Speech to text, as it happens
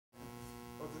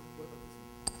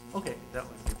Okay, that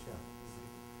was good.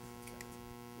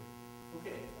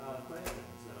 Okay, questions.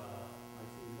 I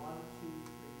see one, two,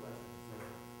 three questions. So,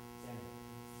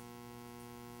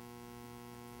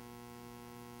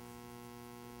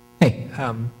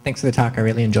 Samuel. Hey, thanks for the talk. I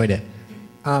really enjoyed it.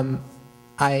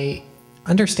 I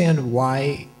understand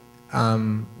why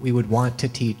we would want to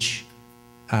teach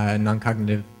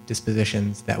non-cognitive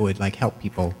dispositions that would like help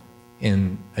people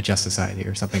in a just society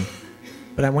or something.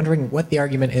 But I'm wondering what the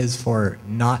argument is for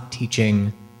not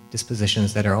teaching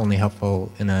dispositions that are only helpful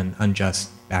in an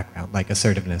unjust background, like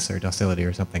assertiveness or docility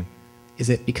or something. Is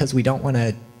it because we don't want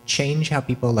to change how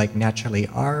people like naturally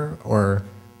are, or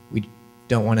we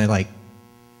don't want to like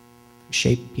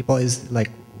shape people? Is like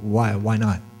why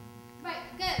not? Right,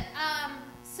 good.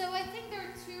 So I think there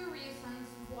are two reasons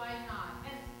why not.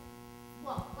 And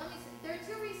well, let me say, there are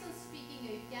two reasons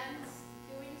speaking against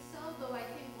doing so, though I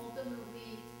think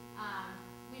ultimately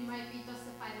we might be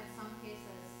justified in some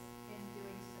cases in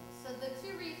doing so. So the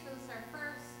two reasons are,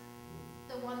 first,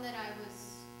 the one that I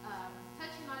was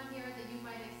touching on here, that you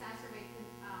might exacerbate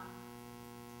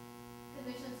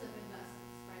conditions of injustice,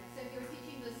 right? So if you're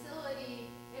teaching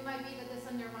docility, it might be that this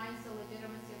undermines the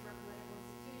legitimacy of our political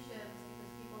institutions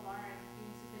because people aren't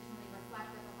being sufficiently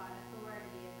reflective about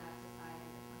authority in that society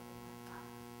or something like that.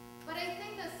 But I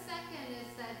think the second is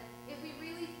that if we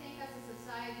really think as a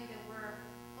society that we're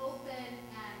open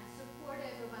and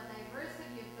supportive of a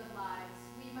diversity of good lives,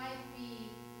 we might be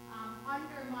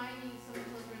undermining some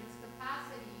children's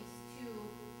capacities to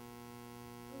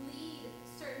lead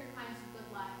certain kinds of good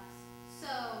lives.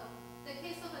 So the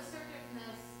case of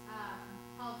assertiveness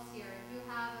helps here. If you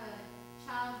have a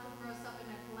child who grows up in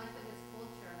a collectivist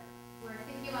culture where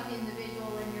thinking about the individual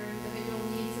and your individual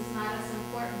needs is not as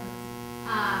important,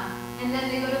 and then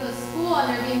they go to the school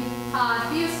and they're being taught,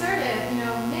 be assertive,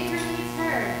 make your needs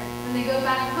heard. And they go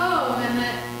back home and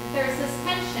there's this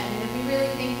tension. And if we really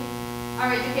think our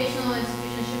educational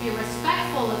institutions should be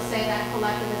respectful of, say, that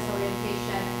collectivist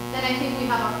orientation, then I think we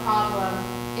have a problem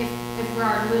if we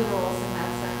are liberals in that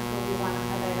sense, where we want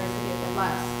a diversity of good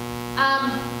lives.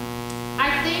 I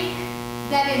think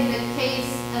that in the case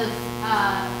of,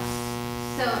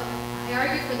 so I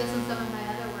argue for this in some of my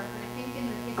other work, but I think in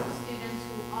the case of students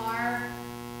who are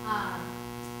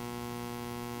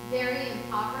very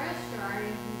impoverished or are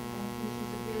in conditions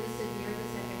of really severe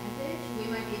disadvantage, we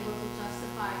might be able to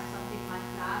justify something like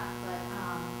that, but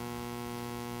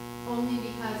only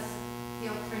because the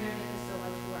alternative is so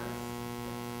much worse.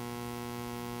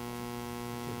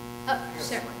 Oh,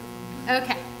 sure.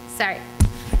 Okay, sorry.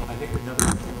 I think another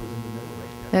one was in the middle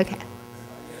right there. Okay.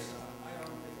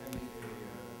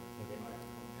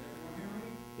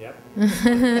 Yep.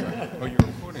 Oh, you're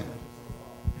recording.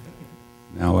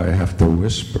 Now I have to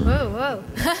whisper. Whoa.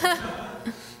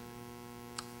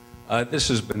 This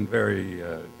has been very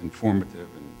informative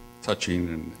and touching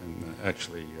and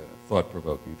actually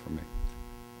thought-provoking for me.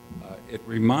 It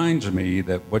reminds me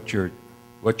that what you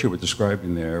were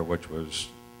describing there, which was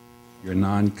your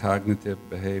non-cognitive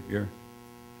behavior,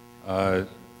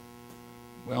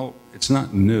 well, it's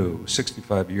not new.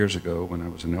 65 years ago, when I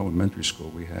was in elementary school,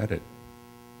 we had it.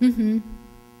 Mm-hmm.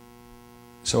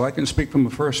 So I can speak from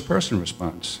a first-person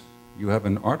response. You have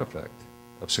an artifact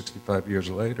of 65 years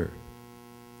later.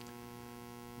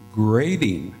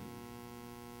 Grading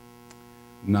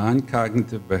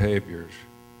non-cognitive behaviors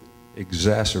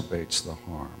exacerbates the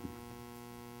harm.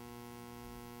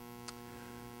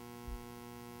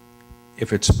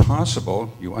 If it's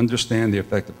possible, you understand the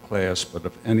effect of class, but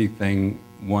if anything,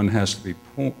 one has to be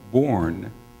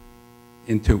born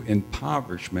into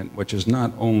impoverishment, which is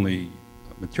not only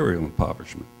material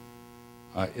impoverishment,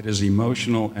 it is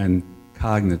emotional and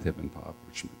cognitive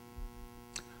impoverishment,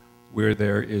 where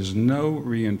there is no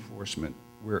reinforcement,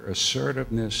 where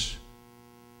assertiveness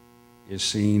is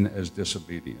seen as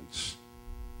disobedience.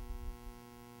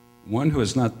 One who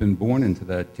has not been born into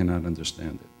that cannot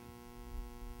understand it.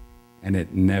 And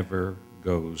it never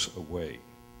goes away.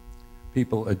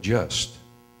 People adjust,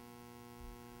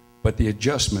 but the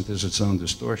adjustment is its own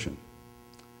distortion.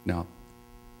 Now,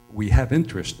 we have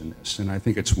interest in this, and I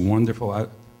think it's wonderful.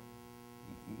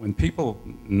 When people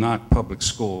knock public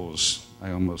schools,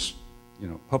 I almost,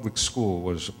 public school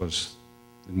was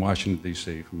in Washington,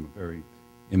 D.C., from a very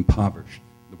impoverished,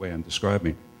 the way I'm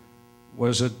describing,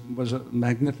 was a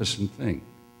magnificent thing.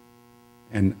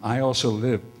 And I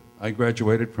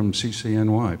graduated from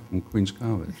CCNY, from Queens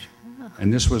College.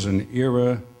 And this was an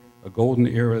era, a golden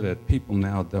era that people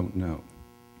now don't know.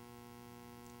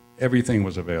 Everything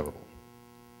was available,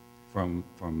 from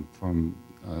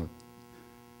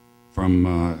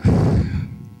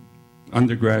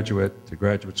undergraduate to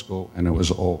graduate school, and it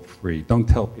was all free. Don't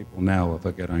tell people now if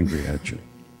I get angry at you.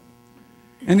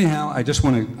 Anyhow, I just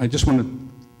want to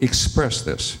express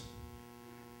this,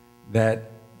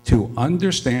 that to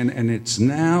understand, and it's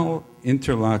now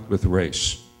interlocked with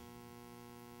race.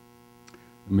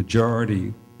 The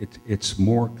majority, it's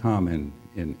more common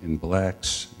in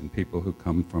blacks and people who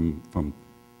come from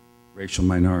racial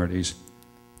minorities,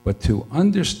 but to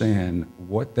understand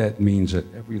what that means at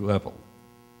every level,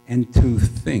 and to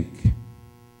think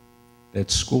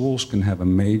that schools can have a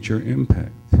major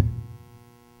impact.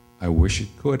 I wish it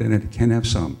could, and it can have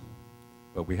some,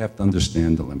 but we have to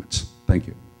understand the limits. Thank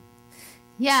you.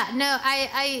 Yeah, no,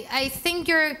 I think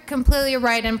you're completely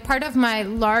right. And part of my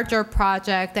larger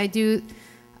project, I do,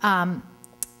 I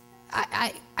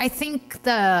think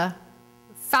the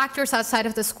factors outside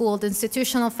of the school, the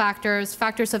institutional factors,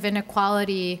 factors of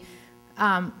inequality,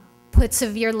 put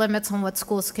severe limits on what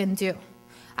schools can do.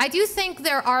 I do think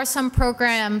there are some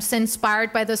programs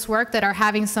inspired by this work that are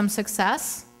having some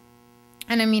success.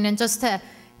 And I mean, and just to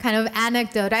kind of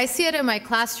anecdote, I see it in my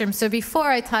classroom. So before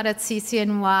I taught at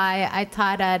CCNY, I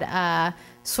taught at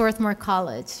Swarthmore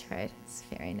College, right? It's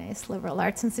a very nice liberal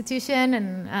arts institution.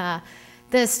 And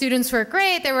the students were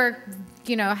great. They were,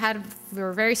 you know, they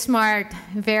were very smart,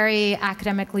 very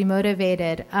academically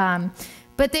motivated.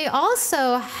 But they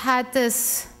also had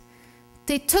this,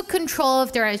 they took control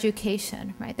of their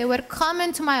education, right? They would come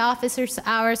into my office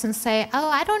hours and say, oh,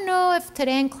 I don't know if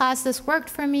today in class this worked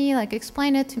for me, like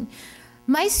explain it to me.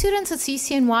 My students at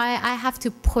CCNY, I have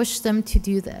to push them to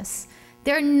do this.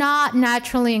 They're not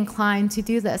naturally inclined to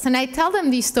do this. And I tell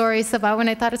them these stories about when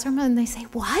I taught at Morton, and they say,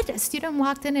 what? A student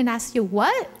walked in and asked you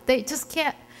what? They just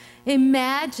can't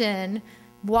imagine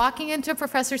walking into a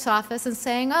professor's office and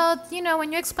saying, oh, you know,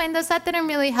 when you explained this, that didn't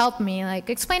really help me. Like,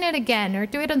 explain it again or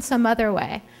do it in some other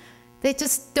way. They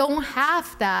just don't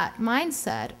have that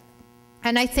mindset.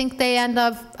 And I think they end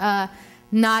up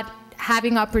not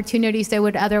having opportunities they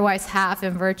would otherwise have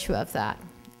in virtue of that.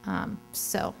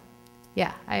 So,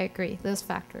 yeah, I agree. Those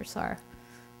factors are.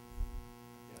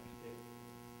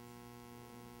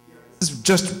 This is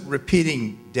just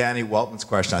repeating Danny Weltman's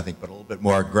question, I think, but a little bit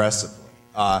more aggressively.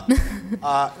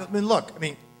 I mean, look, I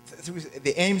mean,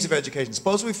 the aims of education,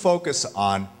 suppose we focus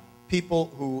on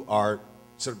people who are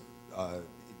sort of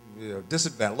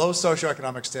disadvantaged, low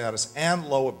socioeconomic status and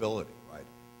low ability, right?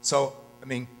 So, I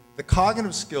mean, the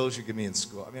cognitive skills you give me in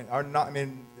school, I mean, are not, I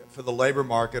mean, for the labor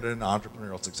market and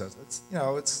entrepreneurial success, it's, you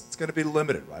know, it's going to be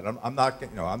limited, right? I'm not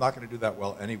going to do that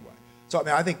well anyway. So, I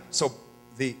mean, I think, so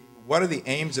what are the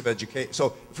aims of education?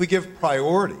 So, if we give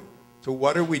priority to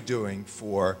what are we doing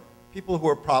for people who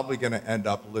are probably going to end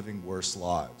up living worse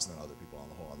lives than other people on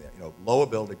the whole, you know, low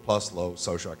ability plus low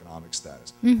socioeconomic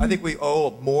status. I think we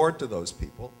owe more to those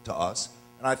people, to us,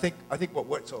 and I think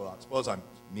so suppose I'm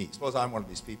me, suppose I'm one of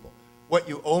these people. What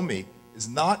you owe me is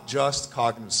not just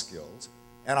cognitive skills,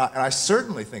 and I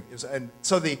certainly think, and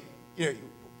so the, you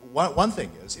know, one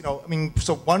thing is, you know, I mean,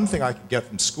 so one thing I can get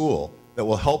from school that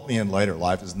will help me in later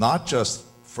life is not just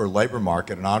for labor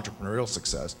market and entrepreneurial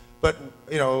success, but,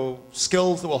 you know,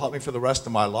 skills that will help me for the rest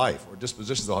of my life, or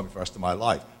dispositions that will help me for the rest of my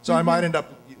life. So I might end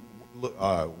up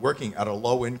working at a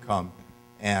low income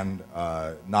and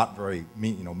not very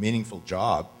meaningful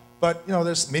job, but, you know,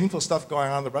 there's meaningful stuff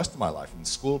going on the rest of my life, and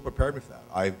school prepared me for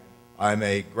that. I'm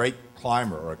a great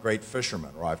climber or a great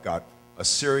fisherman, or I've got a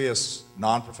serious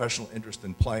non-professional interest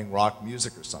in playing rock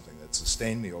music or something that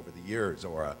sustained me over the years,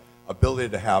 or a ability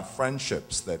to have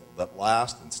friendships that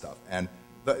last and stuff. And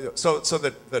so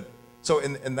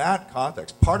in that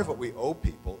context, part of what we owe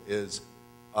people is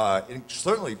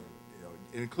certainly, you know,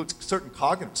 it includes certain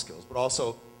cognitive skills, but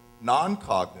also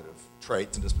non-cognitive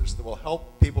traits and dispositions that will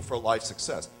help people for life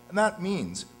success. And that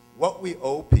means what we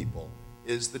owe people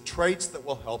is the traits that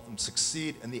will help them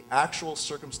succeed in the actual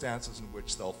circumstances in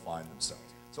which they'll find themselves.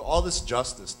 So all this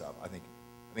justice stuff, I think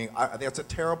it's a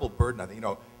terrible burden. I think, you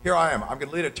know, here I am, I'm going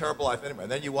to lead a terrible life anyway,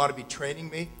 and then you want to be training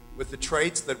me with the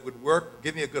traits that would work,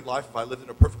 give me a good life if I lived in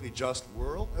a perfectly just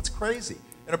world? That's crazy.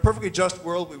 In a perfectly just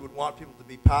world, we would want people to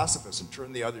be pacifists and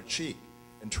turn the other cheek,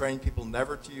 and train people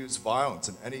never to use violence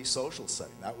in any social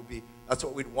setting. That's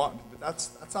what we'd want. But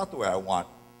that's not the way I want,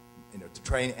 you know, to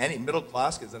train any middle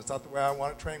class kids, and it's not the way I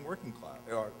want to train working class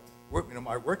or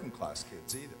my working class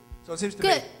kids either. So it seems to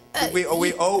me we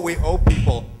owe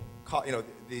people, you know,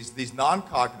 these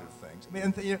non-cognitive things. I mean,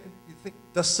 and you think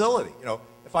docility. You know,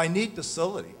 if I need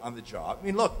docility on the job, I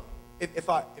mean, look, if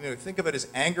I think of it as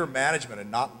anger management and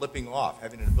not lipping off,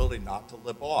 having an ability not to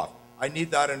lip off. I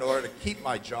need that in order to keep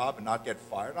my job and not get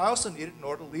fired. I also need it in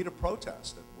order to lead a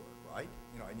protest at work, right?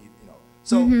 You know, I need, you know.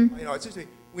 So, you know, it seems to me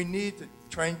we need to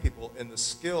train people in the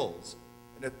skills,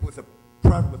 and with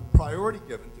priority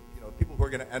given to people who are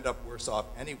going to end up worse off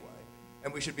anyway.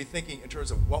 And we should be thinking in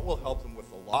terms of what will help them with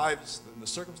the lives and the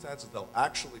circumstances they'll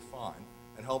actually find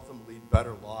and help them lead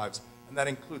better lives. And that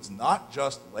includes not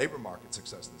just labor market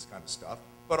success and this kind of stuff,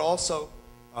 but also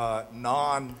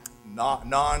non-job,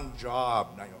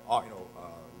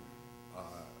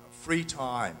 free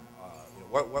time,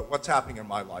 what's happening in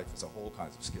my life as a whole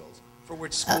kinds of skills, for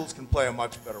which schools can play a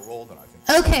much better role than I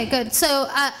think. Okay, good. So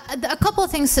a couple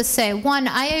of things to say. One,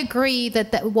 I agree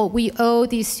that what we owe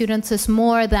these students is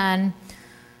more than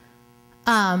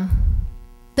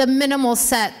the minimal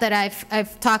set that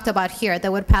I've talked about here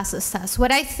that would pass this test.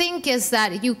 What I think is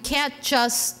that you can't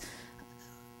just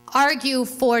argue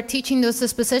for teaching those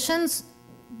dispositions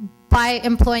by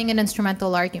employing an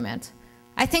instrumental argument.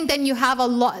 I think then you have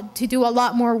to do a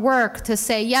lot more work to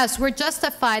say, yes, we're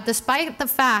justified despite the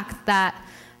fact that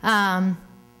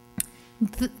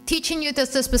teaching you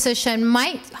this disposition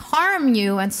might harm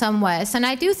you in some ways. And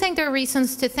I do think there are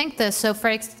reasons to think this. So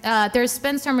there's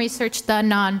been some research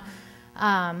done on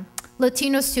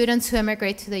Latino students who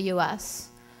immigrate to the US.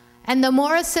 And the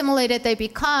more assimilated they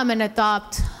become and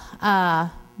adopt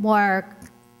more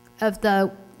of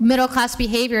the middle-class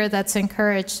behavior that's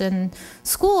encouraged in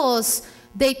schools,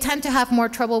 they tend to have more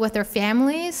trouble with their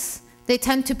families. They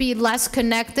tend to be less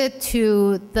connected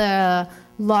to the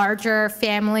larger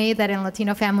family that in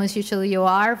Latino families usually you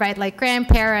are, right? Like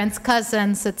grandparents,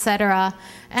 cousins, etc.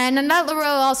 And another row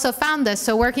also found this.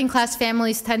 So working class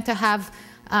families tend to have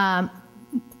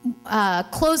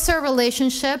closer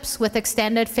relationships with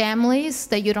extended families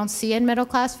that you don't see in middle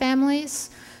class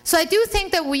families. So I do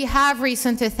think that we have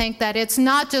reason to think that it's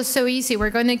not just so easy. We're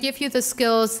going to give you the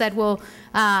skills that will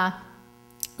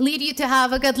lead you to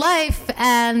have a good life,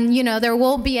 and there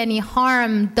won't be any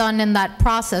harm done in that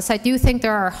process. I do think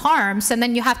there are harms, and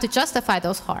then you have to justify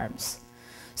those harms.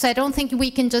 So I don't think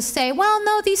we can just say, well,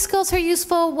 no, these skills are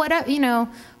useful, whatever,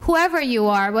 whoever you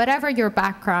are, whatever your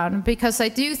background, because I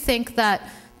do think that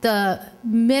the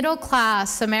middle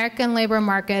class American labor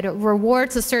market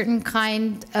rewards a certain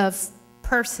kind of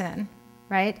person,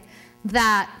 right?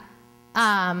 That,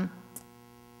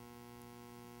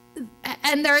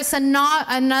 and there's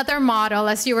another model,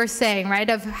 as you were saying, right,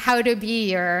 of how to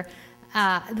be, or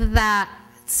that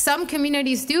some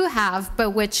communities do have, but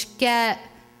which get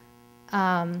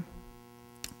the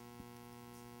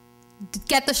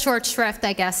short shrift,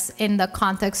 I guess, in the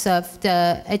context of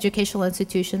the educational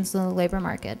institutions and the labor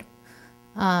market.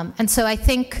 And so I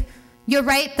think you're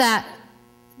right that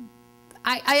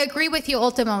I agree with you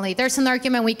ultimately. There's an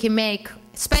argument we can make,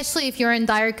 especially if you're in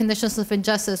dire conditions of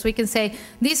injustice. We can say,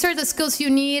 these are the skills you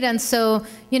need, and so,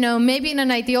 maybe in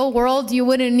an ideal world you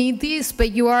wouldn't need these,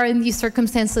 but you are in these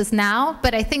circumstances now.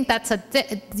 But I think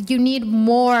you need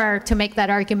more to make that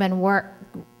argument work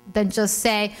than just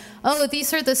say, oh,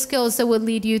 these are the skills that would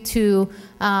lead you to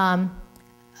have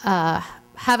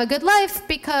a good life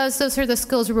because those are the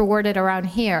skills rewarded around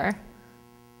here,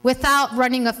 without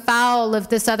running afoul of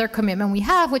this other commitment we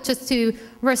have, which is to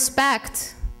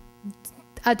respect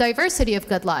a diversity of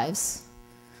good lives.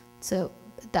 So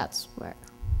that's where.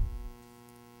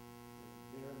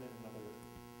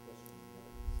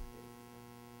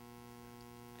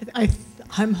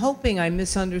 I'm hoping I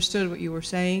misunderstood what you were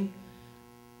saying,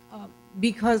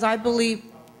 because I believe,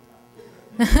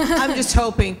 I'm just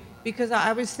hoping, because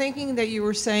I was thinking that you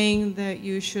were saying that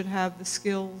you should have the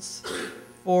skills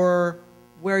for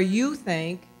where you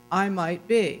think I might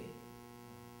be.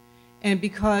 And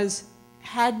because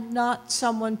had not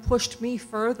someone pushed me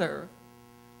further,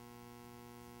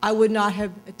 I would not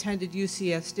have attended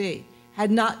UCSD.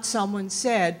 Had not someone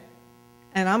said,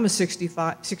 and I'm a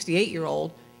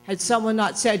 68-year-old, had someone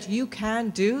not said, you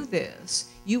can do this,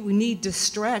 you need to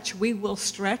stretch, we will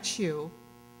stretch you.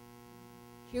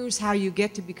 Here's how you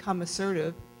get to become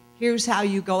assertive. Here's how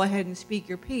you go ahead and speak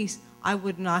your piece. I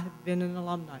would not have been an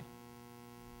alumni.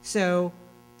 So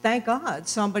thank God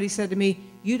somebody said to me,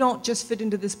 you don't just fit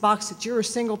into this box that you're a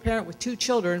single parent with 2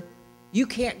 children. You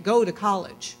can't go to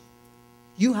college.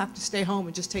 You have to stay home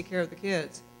and just take care of the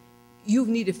kids. You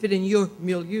need to fit in your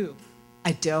milieu.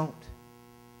 I don't.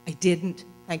 I didn't,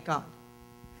 thank God.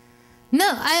 No,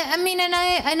 I mean, and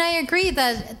I agree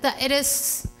that it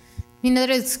is, that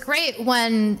it's great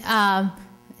when, and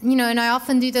I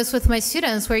often do this with my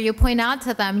students, where you point out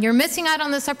to them, you're missing out on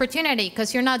this opportunity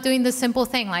because you're not doing the simple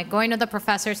thing like going to the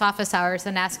professor's office hours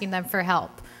and asking them for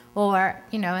help. Or,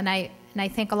 and I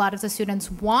think a lot of the students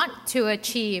want to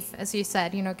achieve, as you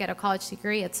said, get a college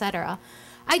degree, etc.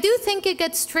 I do think it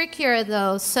gets trickier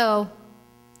though. So,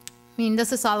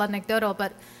 this is all anecdotal,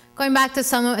 but going back to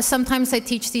sometimes I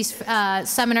teach these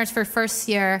seminars for first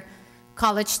year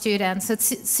college students. At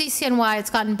CCNY, it's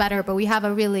gotten better, but we have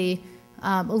a really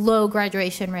low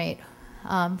graduation rate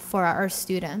for our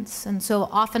students. And so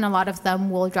often a lot of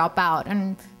them will drop out.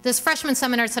 And this freshman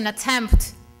seminar is an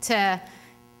attempt to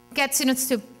get students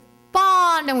to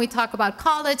bond, and we talk about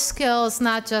college skills,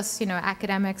 not just,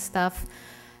 academic stuff.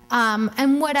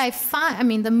 And what I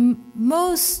find, the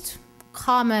most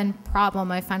common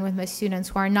problem I find with my students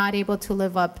who are not able to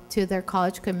live up to their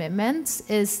college commitments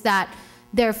is that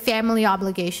their family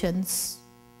obligations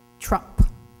trump.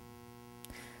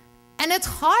 And it's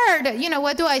hard,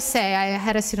 what do I say? I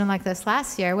had a student like this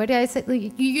last year. What did I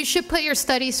say? You should put your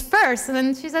studies first. And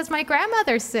then she says, my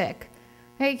grandmother's sick.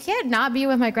 I can't not be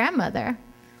with my grandmother.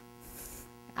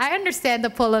 I understand the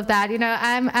pull of that.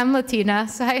 I'm Latina,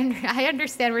 so I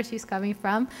understand where she's coming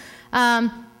from.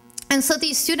 And so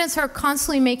these students are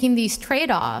constantly making these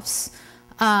trade-offs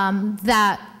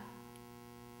that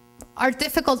are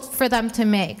difficult for them to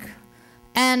make.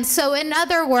 And so in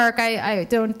other work, I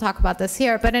don't talk about this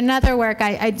here, but in other work,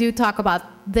 I do talk about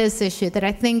this issue, that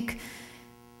I think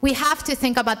we have to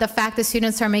think about the fact that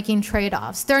students are making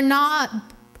trade-offs. They're not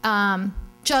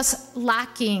just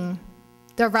lacking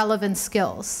the relevant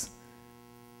skills.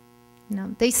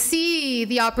 They see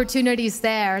the opportunities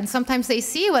there, and sometimes they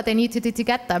see what they need to do to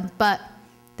get them, but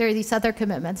there are these other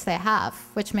commitments they have,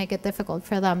 which make it difficult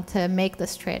for them to make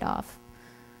this trade-off.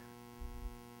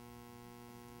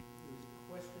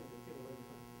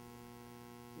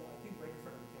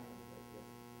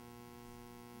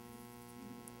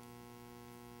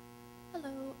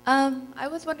 I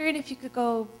was wondering if you could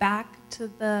go back to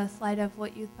the slide of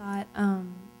what you thought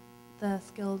the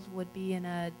skills would be in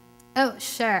a... Oh,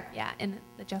 sure. Yeah, in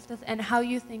the justice, and how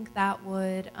you think that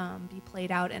would be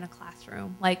played out in a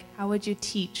classroom. Like, how would you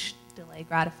teach delay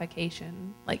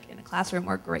gratification, like in a classroom,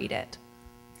 or grade it?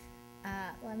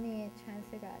 Let me try to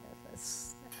figure out if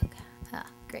this... Okay.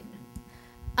 Great.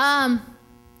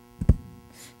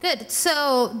 Good.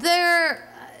 So there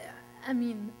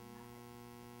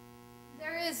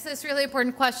is this really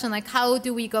important question, like how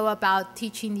do we go about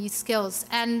teaching these skills?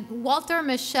 And Walter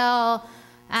Mischel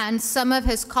and some of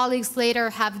his colleagues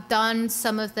later have done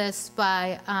some of this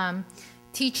by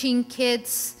teaching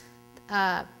kids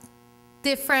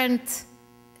different.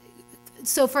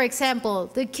 So for example,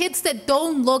 the kids that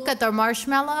don't look at their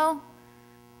marshmallow,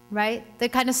 right? They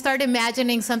kind of start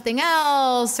imagining something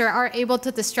else or are able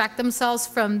to distract themselves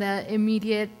from the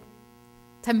immediate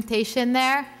temptation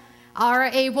there, are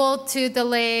able to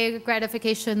delay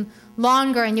gratification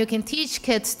longer, and you can teach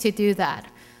kids to do that.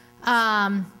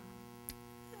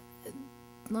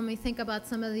 Let me think about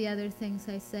some of the other things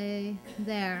I say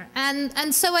there.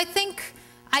 And so I think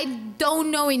I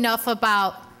don't know enough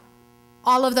about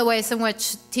all of the ways in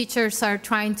which teachers are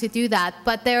trying to do that,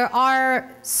 but there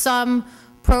are some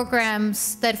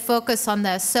programs that focus on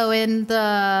this. So in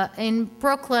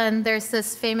Brooklyn, there's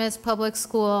this famous public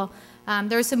school.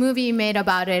 There's a movie made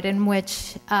about it in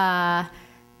which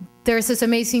there's this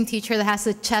amazing teacher that has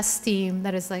a chess team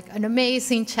that is like an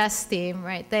amazing chess team,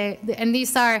 right? And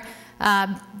these are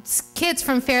kids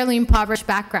from fairly impoverished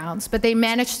backgrounds, but they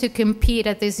manage to compete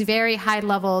at these very high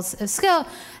levels of skill.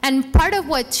 And part of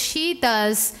what she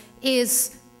does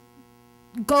is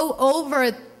go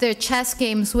over their chess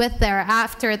games with her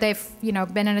after they've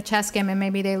been in a chess game and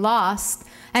maybe they lost,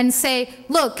 and say,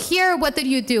 look, here, what did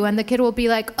you do? And the kid will be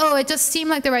like, oh, it just seemed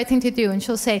like the right thing to do. And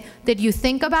she'll say, did you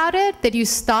think about it? Did you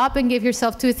stop and give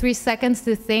yourself 2 or 3 seconds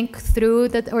to think through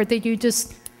that, or did you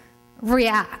just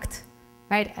react,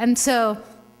 right? And so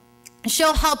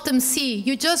she'll help them see,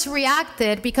 you just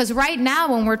reacted because right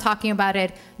now when we're talking about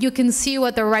it, you can see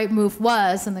what the right move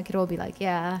was. And the kid will be like,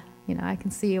 yeah, I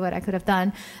can see what I could have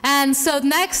done. And so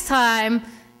next time,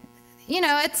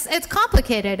 it's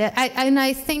complicated. And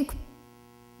I think,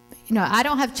 I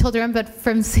don't have children, but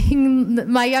from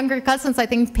seeing my younger cousins, I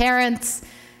think parents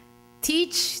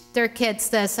teach their kids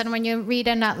this. And when you read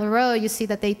Annette Leroux, you see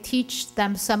that they teach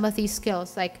them some of these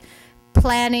skills, like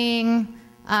planning.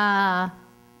 One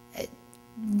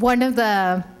of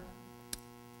the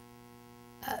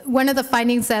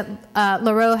findings that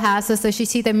Leroux has is that she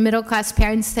sees that middle-class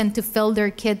parents tend to fill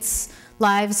their kids'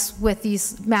 lives with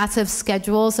these massive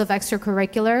schedules of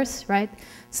extracurriculars, right?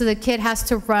 So the kid has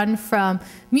to run from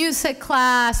music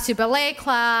class to ballet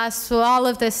class to all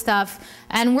of this stuff.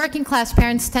 And working class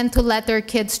parents tend to let their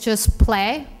kids just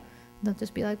play. They'll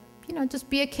just be like, just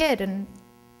be a kid and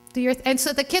do your and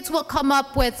so the kids will come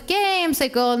up with games. They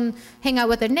go and hang out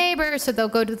with their neighbors, or they'll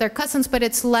go to their cousins, but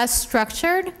it's less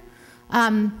structured.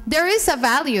 There is a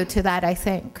value to that, I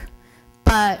think.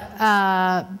 But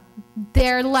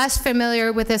they're less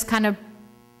familiar with this kind of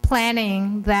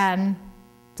planning than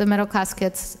the middle class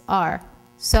kids are.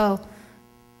 So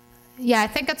yeah, I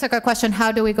think it's a good question.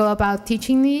 How do we go about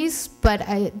teaching these? But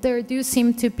there do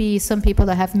seem to be some people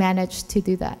that have managed to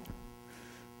do that.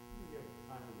 We have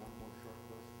time for one more short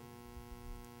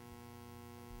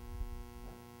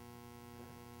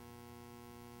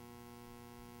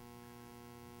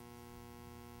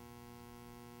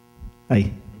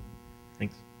question. Hi.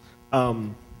 Thanks.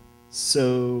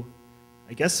 So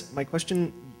I guess my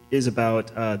question is about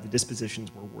the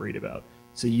dispositions we're worried about.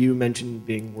 So you mentioned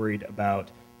being worried about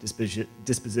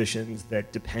dispositions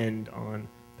that depend on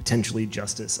potentially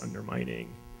justice undermining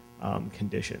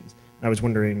conditions. And I was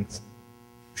wondering,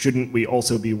 shouldn't we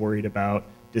also be worried about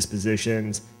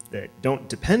dispositions that don't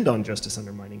depend on justice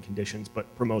undermining conditions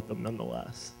but promote them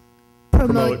nonetheless?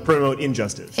 Promote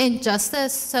injustice.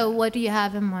 Injustice? So what do you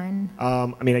have in mind?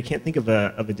 I mean, I can't think of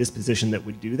a disposition that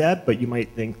would do that, but you might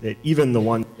think that even the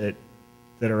ones that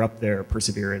are up there,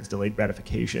 perseverance, delayed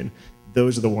gratification,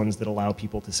 those are the ones that allow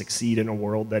people to succeed in a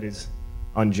world that is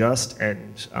unjust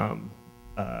and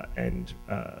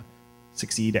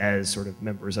succeed as sort of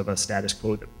members of a status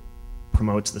quo that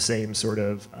promotes the same sort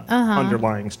of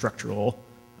underlying structural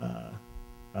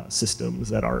systems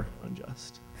that are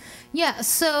unjust. Yeah,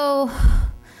 so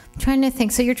I'm trying to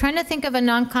think. So you're trying to think of a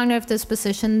non-cognitive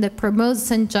disposition that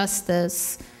promotes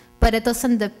injustice, but it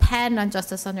doesn't depend on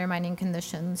justice undermining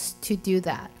conditions to do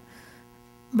that.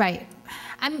 Right.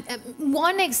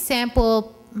 One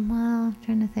example, well, I'm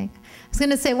trying to think. I was going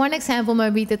to say one example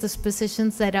might be the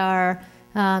dispositions that are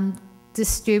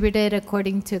distributed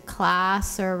according to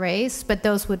class or race, but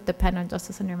those would depend on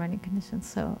justice undermining conditions,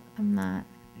 so I'm not.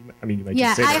 I mean, you might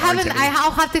Yeah, just say I haven't. aren't any.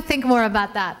 I'll have to think more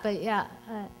about that. But yeah,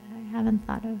 I haven't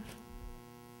thought of.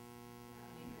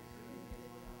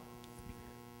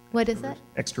 What is it?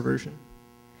 Extroversion.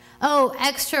 Oh,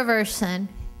 extroversion.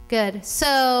 Good.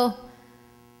 So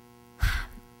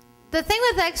the thing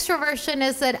with extroversion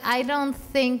is that I don't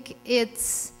think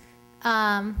it's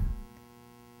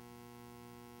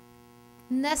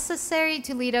necessary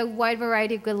to lead a wide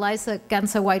variety of good lives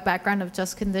against a wide background of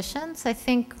just conditions. I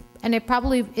think. And it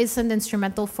probably isn't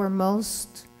instrumental for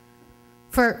most,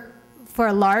 for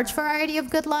a large variety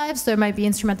of good lives. There might be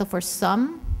instrumental for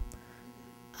some.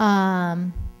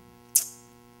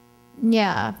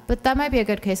 Yeah, but that might be a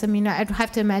good case. I mean, I'd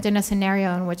have to imagine a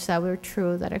scenario in which that were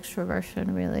true, that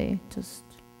extroversion really just,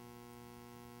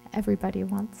 everybody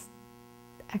wants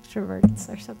extroverts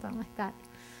or something like that.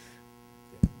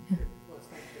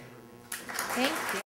 Thank you.